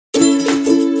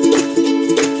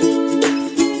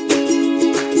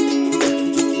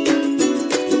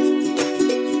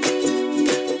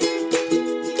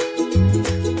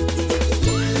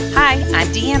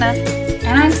Deanna.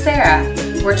 And I'm Sarah.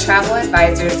 We're travel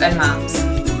advisors and moms.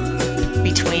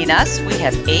 Between us, we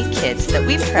have 8 kids that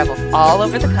we've traveled all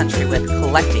over the country with,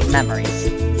 collecting memories.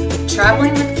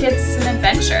 Traveling with kids is an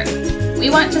adventure. We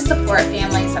want to support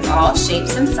families of all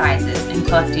shapes and sizes in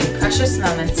collecting precious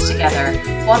moments together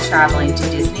while traveling to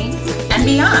Disney and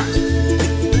beyond.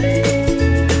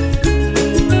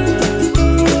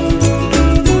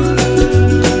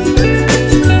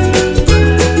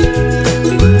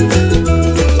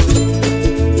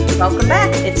 Welcome back.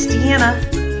 It's Deanna.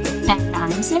 And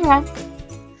I'm Sarah.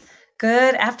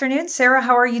 Good afternoon, Sarah.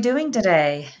 How are you doing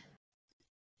today?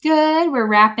 Good. We're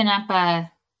wrapping up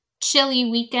a chilly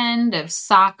weekend of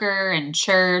soccer and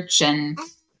church and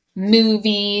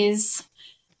movies.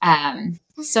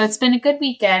 So it's been a good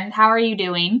weekend. How are you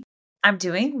doing? I'm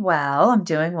doing well.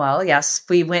 Yes,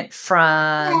 we went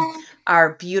from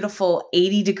our beautiful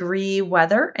 80-degree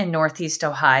weather in Northeast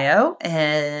Ohio,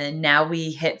 and now we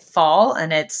hit fall,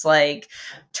 and it's like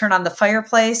turn on the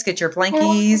fireplace, get your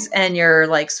blankies and your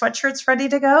like sweatshirts ready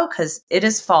to go because it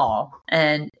is fall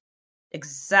and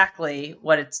exactly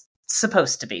what it's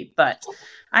supposed to be. But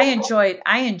I enjoyed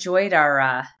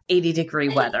our 80-degree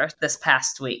weather this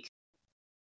past week.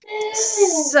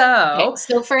 So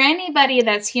for anybody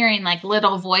that's hearing like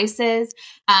little voices,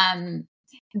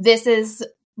 this is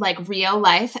like real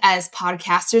life as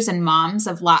podcasters and moms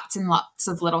of lots and lots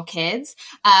of little kids.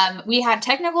 We had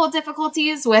technical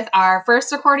difficulties with our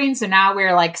first recording, so now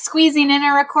we're like squeezing in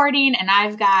a recording, and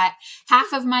I've got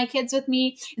half of my kids with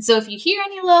me. And so if you hear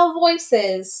any little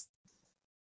voices,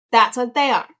 that's what they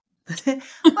are.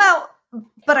 Well,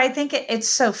 but I think it's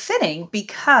so fitting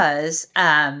because,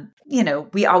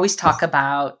 we always talk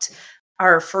about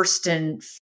our first and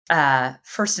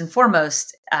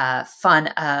foremost fun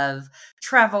of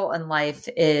travel and life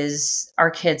is our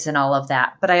kids and all of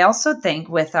that. But I also think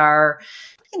with our,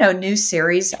 new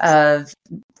series of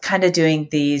kind of doing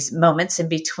these moments in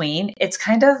between, it's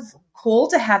kind of cool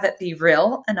to have it be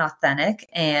real and authentic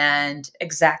and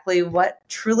exactly what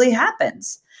truly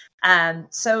happens.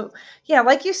 So yeah,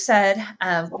 like you said,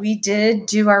 we did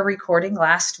do our recording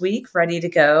last week, ready to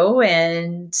go.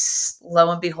 And lo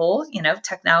and behold,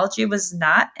 technology was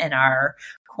not in our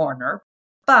corner,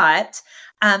 but,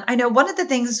 I know one of the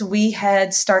things we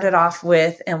had started off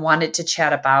with and wanted to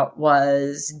chat about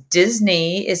was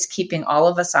Disney is keeping all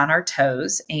of us on our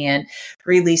toes and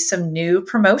released some new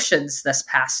promotions this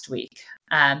past week,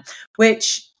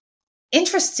 which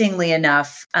interestingly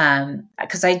enough,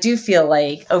 because I do feel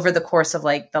like over the course of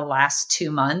like the last 2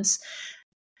 months,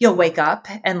 you'll wake up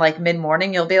and like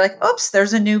mid-morning, you'll be like, oops,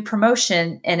 there's a new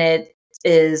promotion and it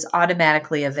is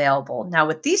automatically available. Now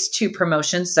with these 2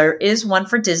 promotions, there is one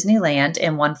for Disneyland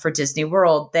and one for Disney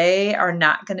World. They are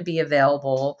not going to be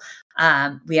available.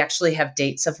 We actually have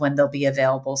dates of when they'll be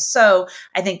available. So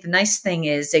I think the nice thing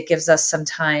is it gives us some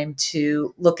time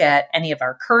to look at any of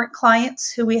our current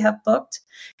clients who we have booked,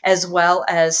 as well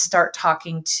as start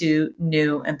talking to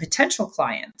new and potential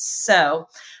clients. So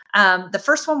the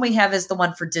first one we have is the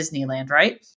one for Disneyland,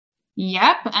 right?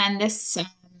 Yep. And this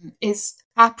is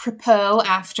apropos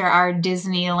after our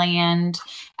Disneyland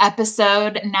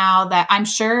episode. Now that I'm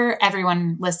sure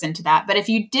everyone listened to that, but if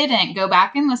you didn't, go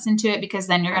back and listen to it because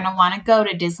then you're going to want to go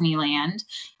to Disneyland.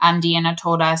 Deanna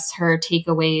told us her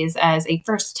takeaways as a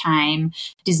first-time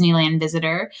Disneyland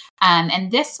visitor. And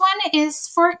this one is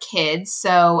for kids.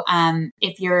 So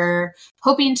if you're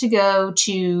hoping to go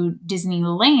to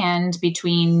Disneyland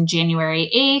between January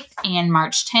 8th and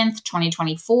March 10th,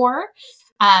 2024,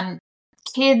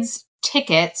 kids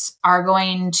tickets are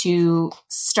going to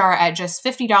start at just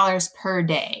 $50 per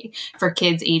day for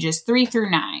kids ages 3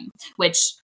 through 9,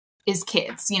 which is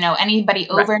kids. Anybody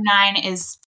over 9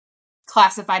 is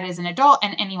classified as an adult,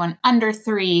 and anyone under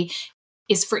 3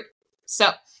 is free.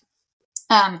 So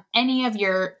any of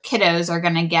your kiddos are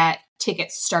going to get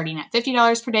tickets starting at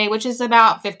 $50 per day, which is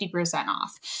about 50%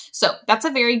 off. So that's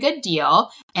a very good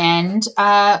deal. And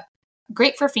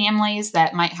great for families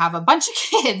that might have a bunch of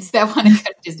kids that want to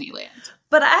go to Disneyland.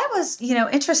 But I was,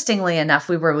 interestingly enough,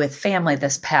 we were with family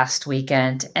this past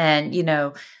weekend and,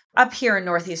 up here in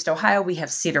Northeast Ohio, we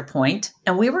have Cedar Point,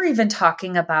 and we were even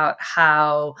talking about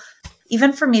how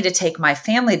even for me to take my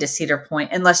family to Cedar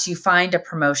Point, unless you find a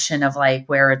promotion of like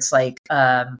where it's like,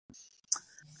 buy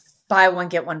one,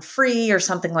 get one free or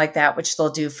something like that, which they'll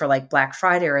do for like Black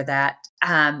Friday or that,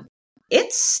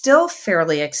 it's still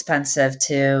fairly expensive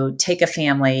to take a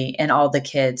family and all the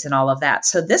kids and all of that.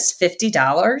 So this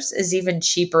 $50 is even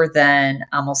cheaper than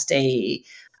almost a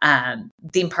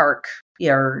theme park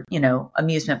or,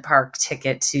 amusement park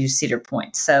ticket to Cedar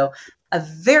Point. So a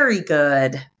very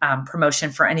good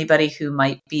promotion for anybody who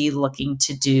might be looking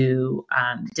to do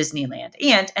Disneyland,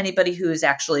 and anybody who is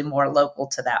actually more local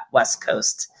to that West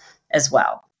Coast as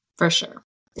well. For sure.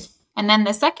 And then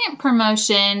the second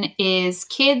promotion is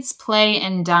Kids Play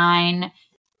and Dine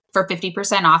for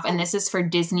 50% off. And this is for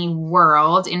Disney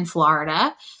World in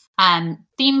Florida.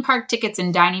 Theme park tickets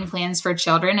and dining plans for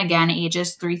children, again,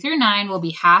 ages 3 through 9, will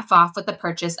be half off with the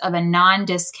purchase of a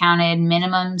non-discounted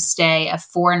minimum stay of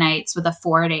 4 nights with a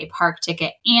 4-day park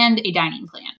ticket and a dining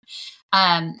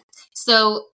plan.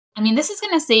 So, I mean, this is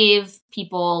going to save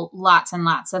people lots and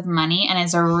lots of money and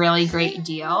is a really great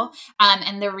deal.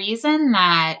 And the reason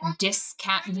that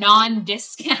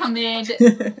non-discounted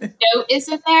note is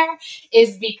in there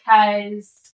is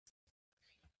because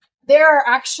there are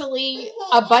actually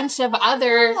a bunch of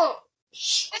other.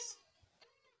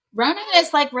 Ronan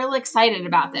is like real excited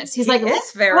about this. He's like,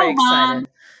 "Let's very excited.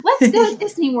 Let's go to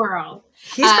Disney World."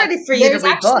 He's ready for you to rebook. There's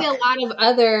actually a lot of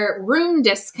other room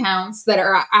discounts that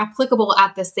are applicable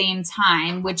at the same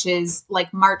time, which is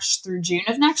like March through June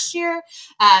of next year.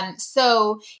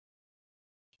 So,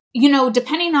 you know,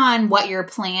 depending on what your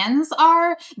plans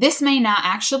are, this may not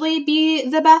actually be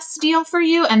the best deal for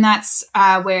you. And that's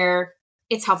where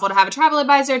it's helpful to have a travel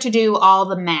advisor to do all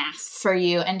the math for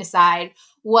you and decide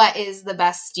what is the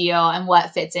best deal and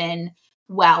what fits in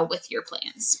well with your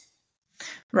plans.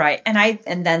 Right.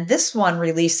 And then this one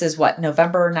releases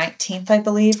November 19th, I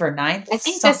believe, or 9th? I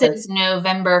think this is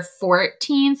November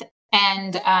 14th.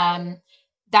 And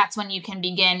that's when you can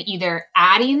begin either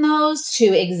adding those to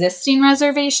existing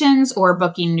reservations or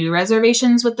booking new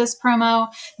reservations with this promo.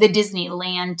 The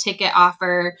Disneyland ticket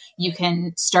offer, you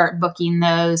can start booking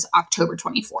those October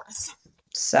 24th.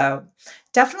 So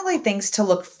definitely things to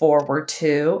look forward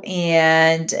to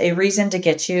and a reason to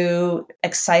get you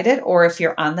excited. Or if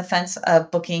you're on the fence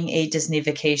of booking a Disney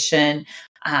vacation,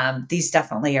 these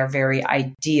definitely are very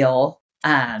ideal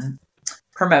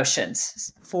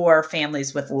promotions for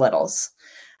families with littles.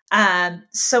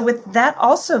 So with that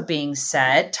also being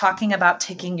said, talking about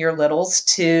taking your littles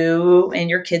and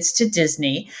your kids to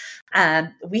Disney,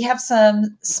 we have a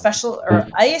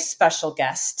special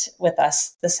guest with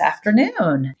us this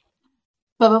afternoon.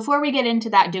 But before we get into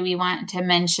that, do we want to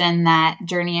mention that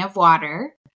Journey of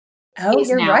Water is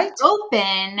now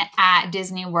open at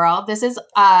Disney World? This is,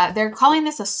 they're calling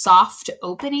this a soft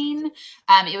opening.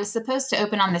 It was supposed to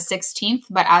open on the 16th,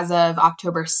 but as of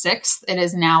October 6th, it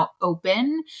is now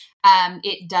open.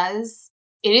 It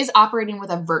is operating with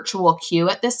a virtual queue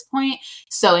at this point.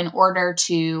 So in order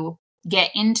to get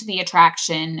into the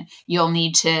attraction, you'll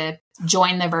need to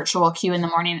join the virtual queue in the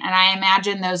morning. And I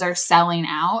imagine those are selling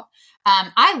out.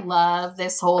 I love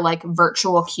this whole like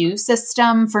virtual queue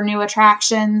system for new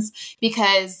attractions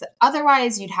because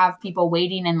otherwise you'd have people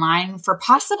waiting in line for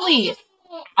possibly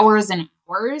hours and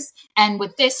hours. And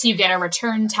with this, you get a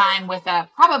return time with a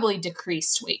probably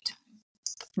decreased wait time.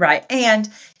 Right. And,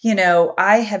 you know,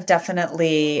 I have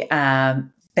definitely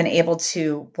been able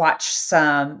to watch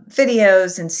some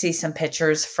videos and see some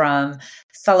pictures from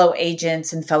fellow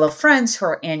agents and fellow friends who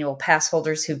are annual pass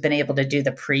holders who've been able to do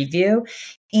the preview.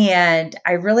 And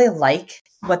I really like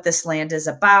what this land is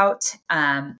about.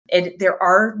 There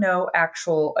are no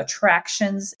actual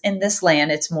attractions in this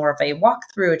land. It's more of a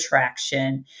walkthrough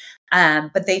attraction.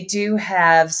 But they do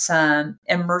have some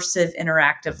immersive,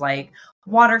 interactive, like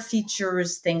water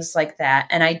features, things like that.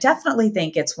 And I definitely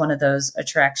think it's one of those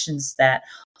attractions that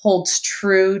holds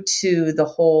true to the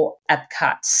whole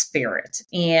Epcot spirit.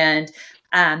 And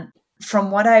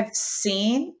from what I've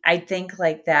seen, I think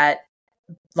like that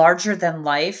larger than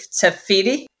life Te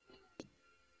Fiti.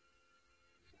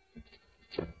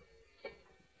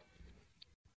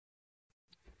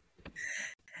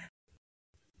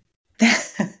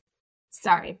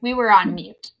 Sorry, we were on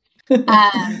mute.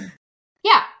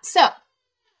 Yeah, so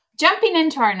jumping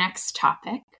into our next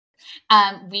topic,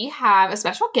 we have a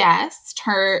special guest,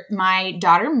 my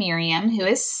daughter Miriam, who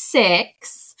is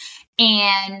 6.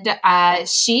 And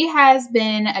she has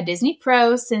been a Disney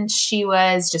pro since she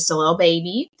was just a little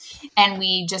baby. And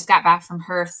we just got back from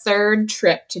her 3rd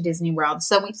trip to Disney World.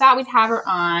 So we thought we'd have her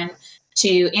on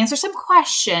to answer some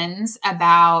questions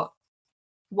about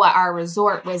what our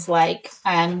resort was like.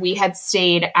 We had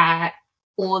stayed at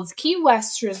Old Key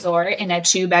West Resort in a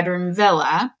 2-bedroom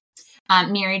villa.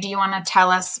 Miri, do you want to tell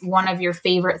us one of your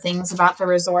favorite things about the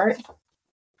resort?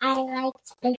 I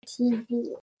liked the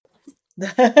TV.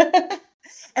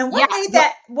 And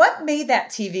what made that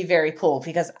TV very cool?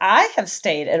 Because I have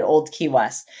stayed at Old Key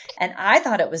West and I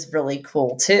thought it was really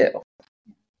cool too.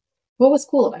 What was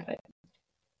cool about it?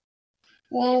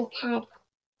 They had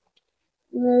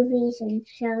movies and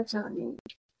shows on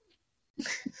it.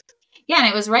 Yeah, and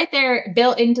it was right there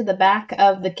built into the back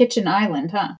of the kitchen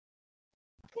island, huh?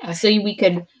 Yeah, so we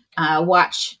could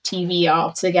watch TV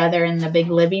all together in the big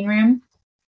living room,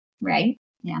 right?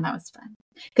 Yeah, that was fun.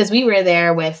 Because we were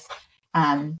there with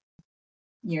who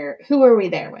were we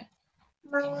there with?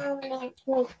 My mom and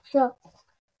Rachel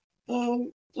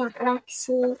and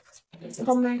Lexi,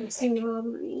 Thomas, and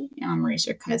Omri. Omri's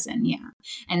your cousin, yeah.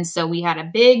 And so we had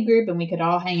a big group and we could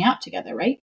all hang out together,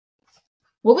 right?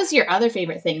 What was your other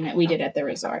favorite thing that we did at the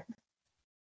resort?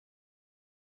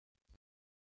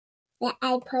 That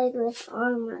I played with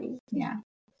Omri. Yeah.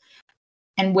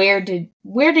 And where did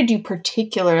you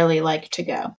particularly like to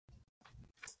go?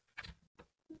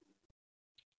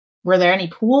 Were there any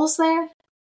pools there?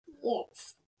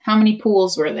 Yes. How many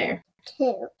pools were there?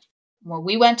 2. Well,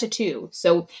 we went to 2.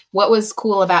 So what was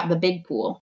cool about the big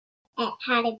pool? It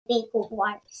had a big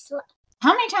water slide.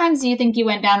 How many times do you think you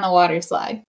went down the water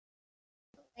slide?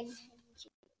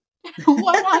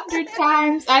 100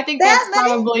 times. I think that's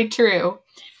probably true.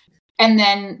 And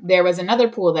then there was another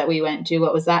pool that we went to.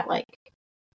 What was that like?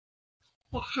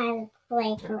 It had a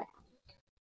playground.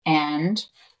 And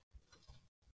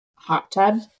hot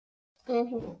tub?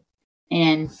 Mm-hmm.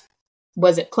 And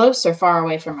was it close or far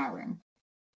away from our room?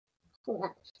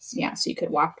 Close. Yeah, so you could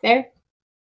walk there.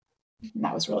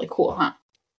 That was really cool, huh?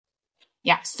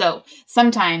 Yeah, so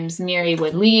sometimes Miri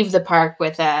would leave the park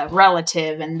with a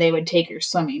relative and they would take her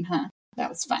swimming, huh? That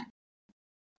was fun.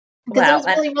 Because it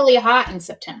was really, really hot in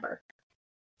September.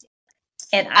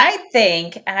 And I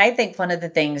think one of the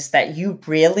things that you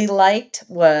really liked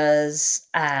was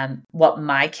what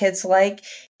my kids like.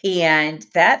 And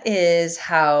that is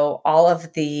how all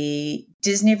of the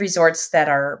Disney resorts that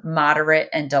are moderate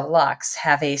and deluxe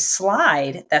have a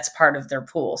slide that's part of their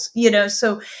pools,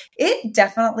 so it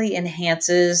definitely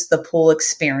enhances the pool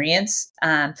experience.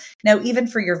 Now, even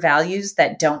for your values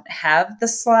that don't have the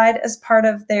slide as part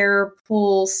of their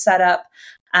pool setup,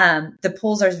 the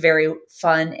pools are very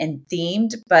fun and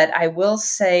themed, but I will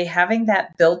say having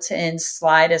that built-in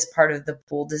slide as part of the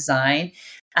pool design,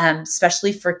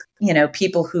 especially for,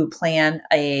 people who plan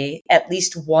at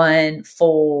least one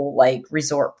full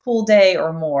resort pool day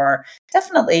or more,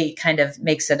 definitely kind of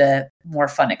makes it a more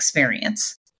fun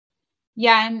experience.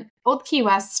 Yeah. And Old Key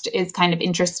West is kind of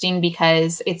interesting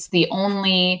because it's the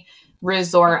only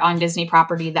resort on Disney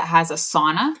property that has a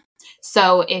sauna.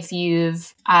 So if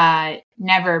you've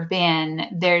never been,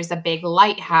 there's a big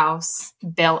lighthouse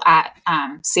built at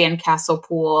Sandcastle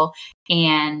Pool,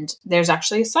 and there's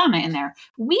actually a sauna in there.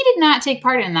 We did not take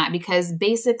part in that because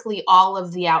basically all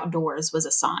of the outdoors was a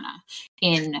sauna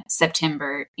in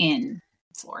September in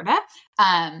Florida.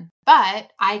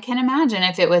 But I can imagine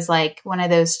if it was like one of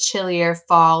those chillier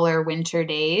fall or winter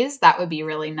days, that would be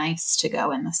really nice to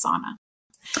go in the sauna.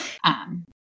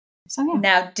 So, yeah.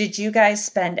 Now, did you guys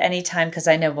spend any time, because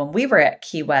I know when we were at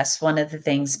Key West, one of the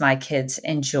things my kids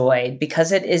enjoyed,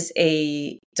 because it is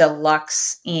a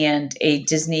deluxe and a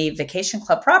Disney Vacation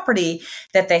Club property,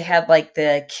 that they had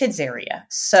the kids area.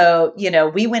 So,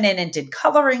 we went in and did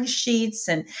coloring sheets.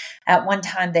 And at one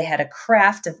time they had a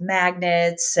craft of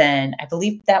magnets. And I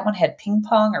believe that one had ping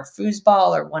pong or foosball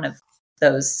or one of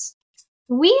those.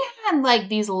 We had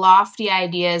these lofty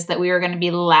ideas that we were going to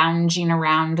be lounging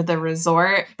around the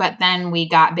resort, but then we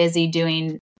got busy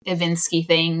doing Ivinsky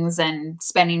things and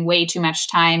spending way too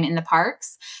much time in the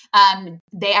parks.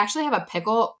 They actually have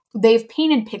they've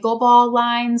painted pickleball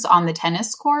lines on the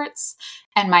tennis courts.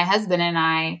 And my husband and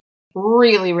I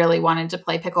really, really wanted to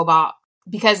play pickleball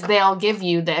because they'll give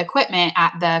you the equipment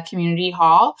at the community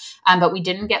hall. But we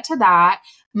didn't get to that.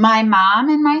 My mom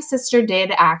and my sister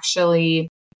did actually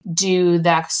do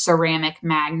the ceramic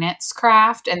magnets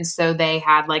craft. And so they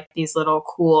had these little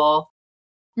cool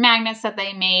magnets that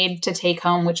they made to take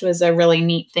home, which was a really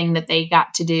neat thing that they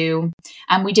got to do.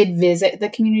 We did visit the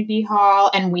community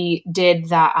hall and we did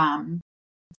the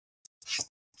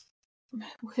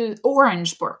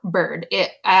orange bird.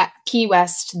 At Key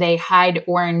West, they hide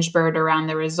orange bird around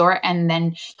the resort, and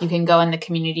then you can go in the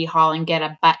community hall and get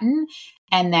a button.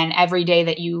 And then every day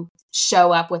that you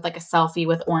show up with a selfie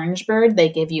with Orange Bird, they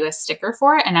give you a sticker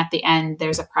for it. And at the end,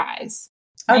 there's a prize.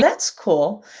 Right? Oh, that's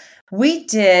cool. We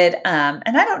did, and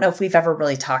I don't know if we've ever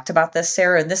really talked about this,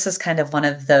 Sarah, and this is kind of one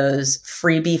of those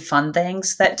freebie fun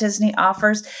things that Disney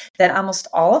offers, that almost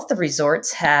all of the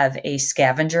resorts have a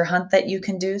scavenger hunt that you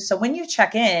can do. So when you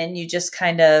check in, you just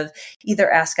kind of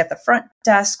either ask at the front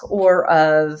desk or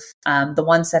of the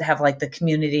ones that have the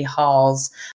community halls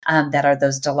that are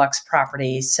those deluxe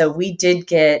properties. So we did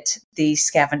get the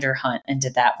scavenger hunt and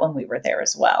did that when we were there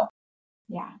as well.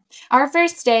 Yeah. Our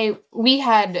first day, we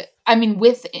had I mean,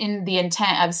 within the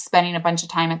intent of spending a bunch of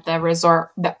time at the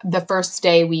resort, the first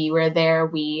day we were there,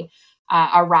 we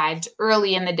arrived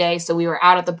early in the day. So we were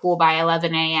out at the pool by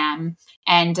 11 a.m.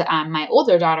 And my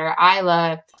older daughter,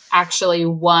 Isla, actually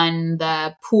won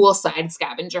the poolside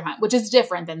scavenger hunt, which is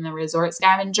different than the resort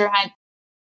scavenger hunt.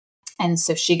 And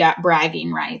so she got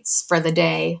bragging rights for the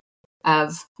day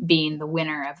of being the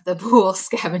winner of the pool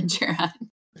scavenger hunt.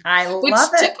 I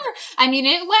love it. I mean,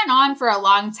 it went on for a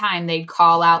long time. They'd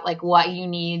call out like what you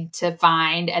need to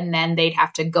find, and then they'd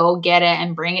have to go get it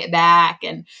and bring it back.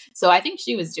 And so I think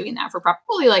she was doing that for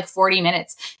probably like 40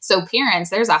 minutes. So parents,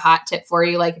 there's a hot tip for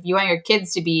you. Like if you want your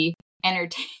kids to be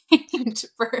entertained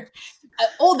for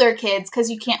older kids,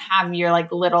 because you can't have your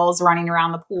like littles running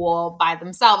around the pool by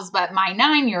themselves. But my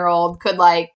 9-year-old could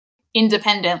like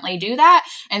independently do that.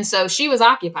 And so she was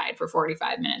occupied for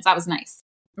 45 minutes. That was nice.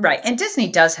 Right. And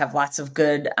Disney does have lots of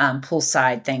good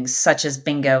poolside things, such as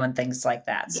bingo and things like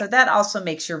that. Yeah. So that also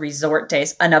makes your resort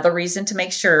days another reason to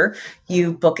make sure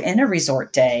you book in a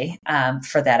resort day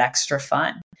for that extra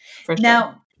fun. For sure.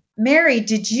 Now, Mary,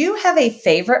 did you have a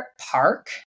favorite park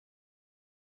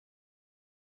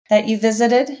that you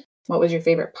visited? What was your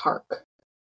favorite park?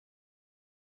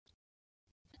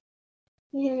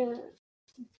 Yeah.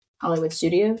 Hollywood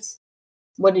Studios?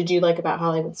 What did you like about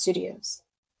Hollywood Studios?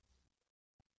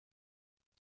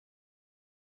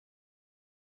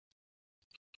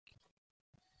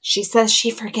 She says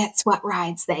she forgets what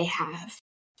rides they have,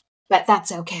 but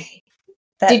that's okay.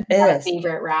 Did you have a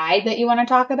favorite ride that you want to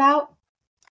talk about?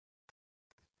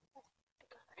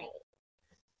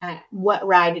 What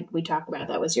ride did we talk about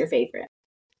that was your favorite?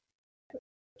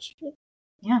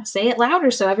 Yeah, say it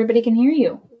louder so everybody can hear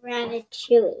you.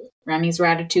 Ratatouille. Remy's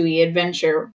Ratatouille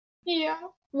Adventure. Yeah.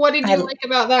 What did you like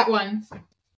about that one?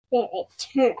 That it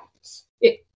turns.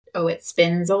 It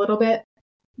spins a little bit?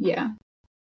 Yeah.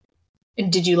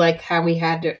 And did you like how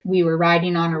we were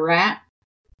riding on a rat?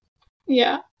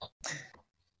 Yeah.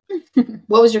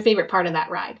 What was your favorite part of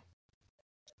that ride?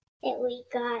 That we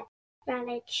got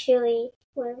Ratatouille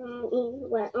when we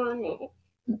were on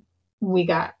it. We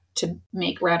got to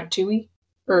make Ratatouille?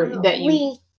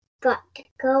 We got to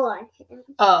go on him.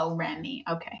 Oh, Remy.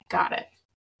 Okay, got it.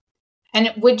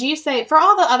 And would you say, for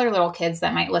all the other little kids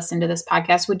that might listen to this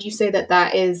podcast, would you say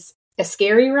that is a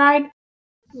scary ride?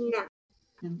 No.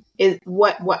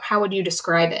 How would you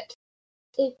describe it?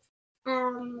 It's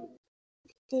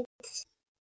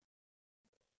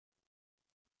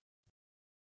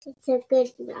a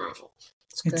good ride.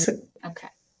 It's good. Okay.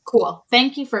 Cool.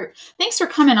 Thanks for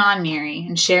coming on, Mary,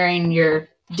 and sharing your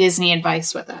Disney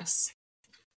advice with us.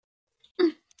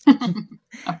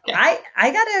 Okay.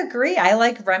 I gotta agree. I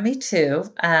like Remy too.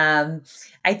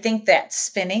 I think that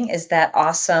spinning is that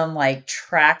awesome, like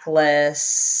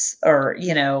trackless, or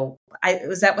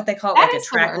was that what they call it? Like a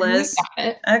trackless?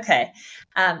 Okay.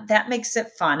 That makes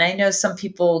it fun. I know some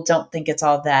people don't think it's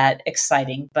all that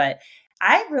exciting, but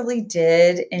I really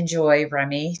did enjoy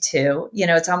Remy too.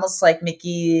 It's almost like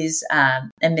Mickey's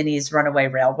and Minnie's Runaway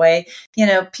Railway.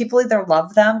 People either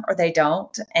love them or they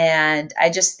don't. And I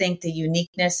just think the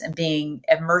uniqueness and being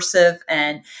immersive.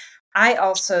 And I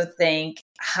also think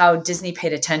how Disney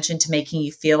paid attention to making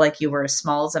you feel like you were as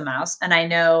small as a mouse. And I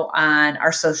know on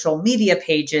our social media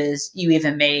pages, you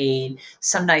even made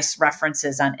some nice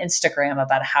references on Instagram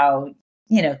about how,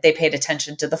 they paid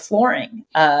attention to the flooring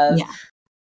of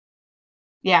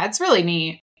Yeah, it's really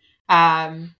neat.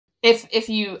 If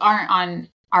you aren't on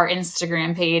our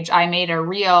Instagram page, I made a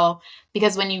reel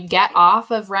because when you get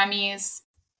off of Remy's,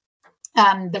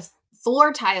 the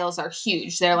floor tiles are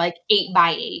huge. They're like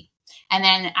 8x8. And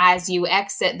then as you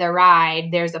exit the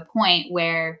ride, there's a point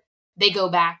where they go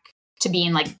back to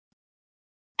being like,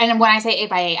 and when I say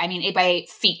 8x8, I mean 8x8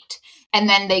 feet. And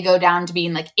then they go down to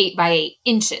being like 8x8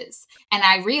 inches. And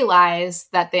I realized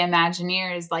that the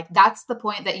Imagineers, like, that's the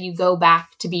point that you go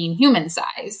back to being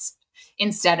human-sized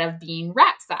instead of being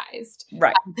rat-sized.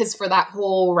 Right. Because for that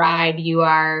whole ride, you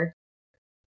are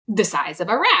the size of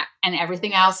a rat. And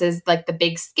everything else is, like, the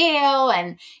big scale.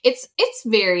 And it's a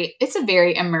very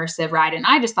immersive ride. And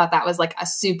I just thought that was, like, a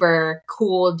super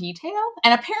cool detail.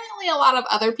 And apparently a lot of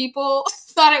other people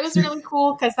thought it was really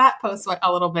cool because that post went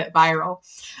a little bit viral.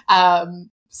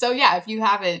 So yeah, if you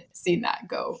haven't seen that,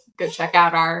 go check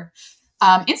out our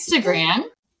Instagram,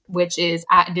 which is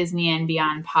at Disney and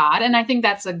Beyond Pod. And I think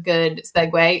that's a good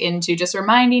segue into just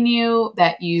reminding you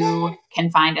that you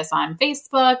can find us on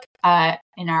Facebook,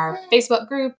 in our Facebook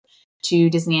group to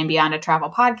Disney and Beyond, a travel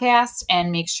podcast,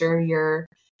 and make sure you're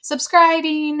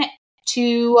subscribing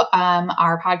to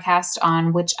our podcast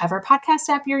on whichever podcast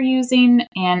app you're using.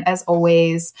 And as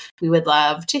always, we would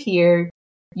love to hear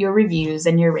your reviews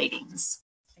and your ratings.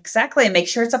 Exactly. And make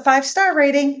sure it's a 5-star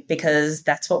rating because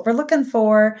that's what we're looking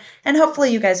for. And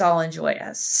hopefully you guys all enjoy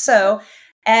us. So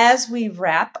as we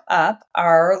wrap up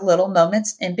our little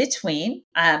moments in between,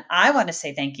 I want to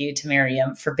say thank you to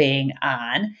Miriam for being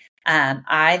on.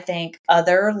 I think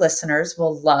other listeners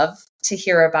will love to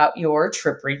hear about your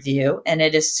trip review, and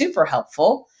it is super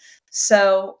helpful.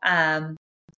 So I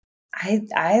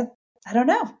don't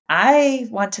know. I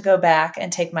want to go back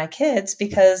and take my kids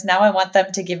because now I want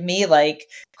them to give me like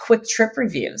quick trip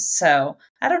reviews. So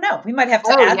I don't know. We might have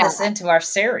to add this into our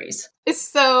series.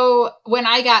 So when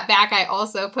I got back, I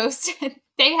also posted,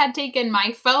 they had taken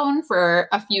my phone for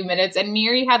a few minutes and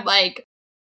Miri had like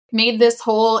made this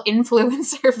whole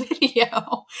influencer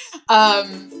video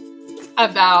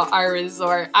about our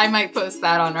resort. I might post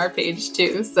that on our page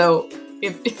too. So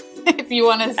if you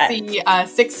want to see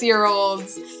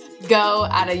 6-year-olds go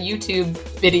at a YouTube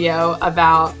video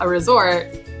about a resort,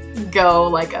 go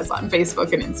like us on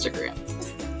Facebook and Instagram.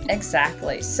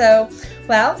 Exactly. So,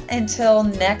 well, until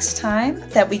next time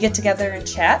that we get together and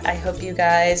chat, I hope you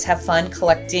guys have fun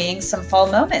collecting some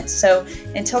fall moments. So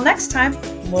until next time,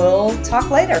 we'll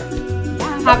talk later.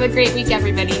 Have a great week,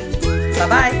 everybody.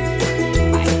 Bye-bye.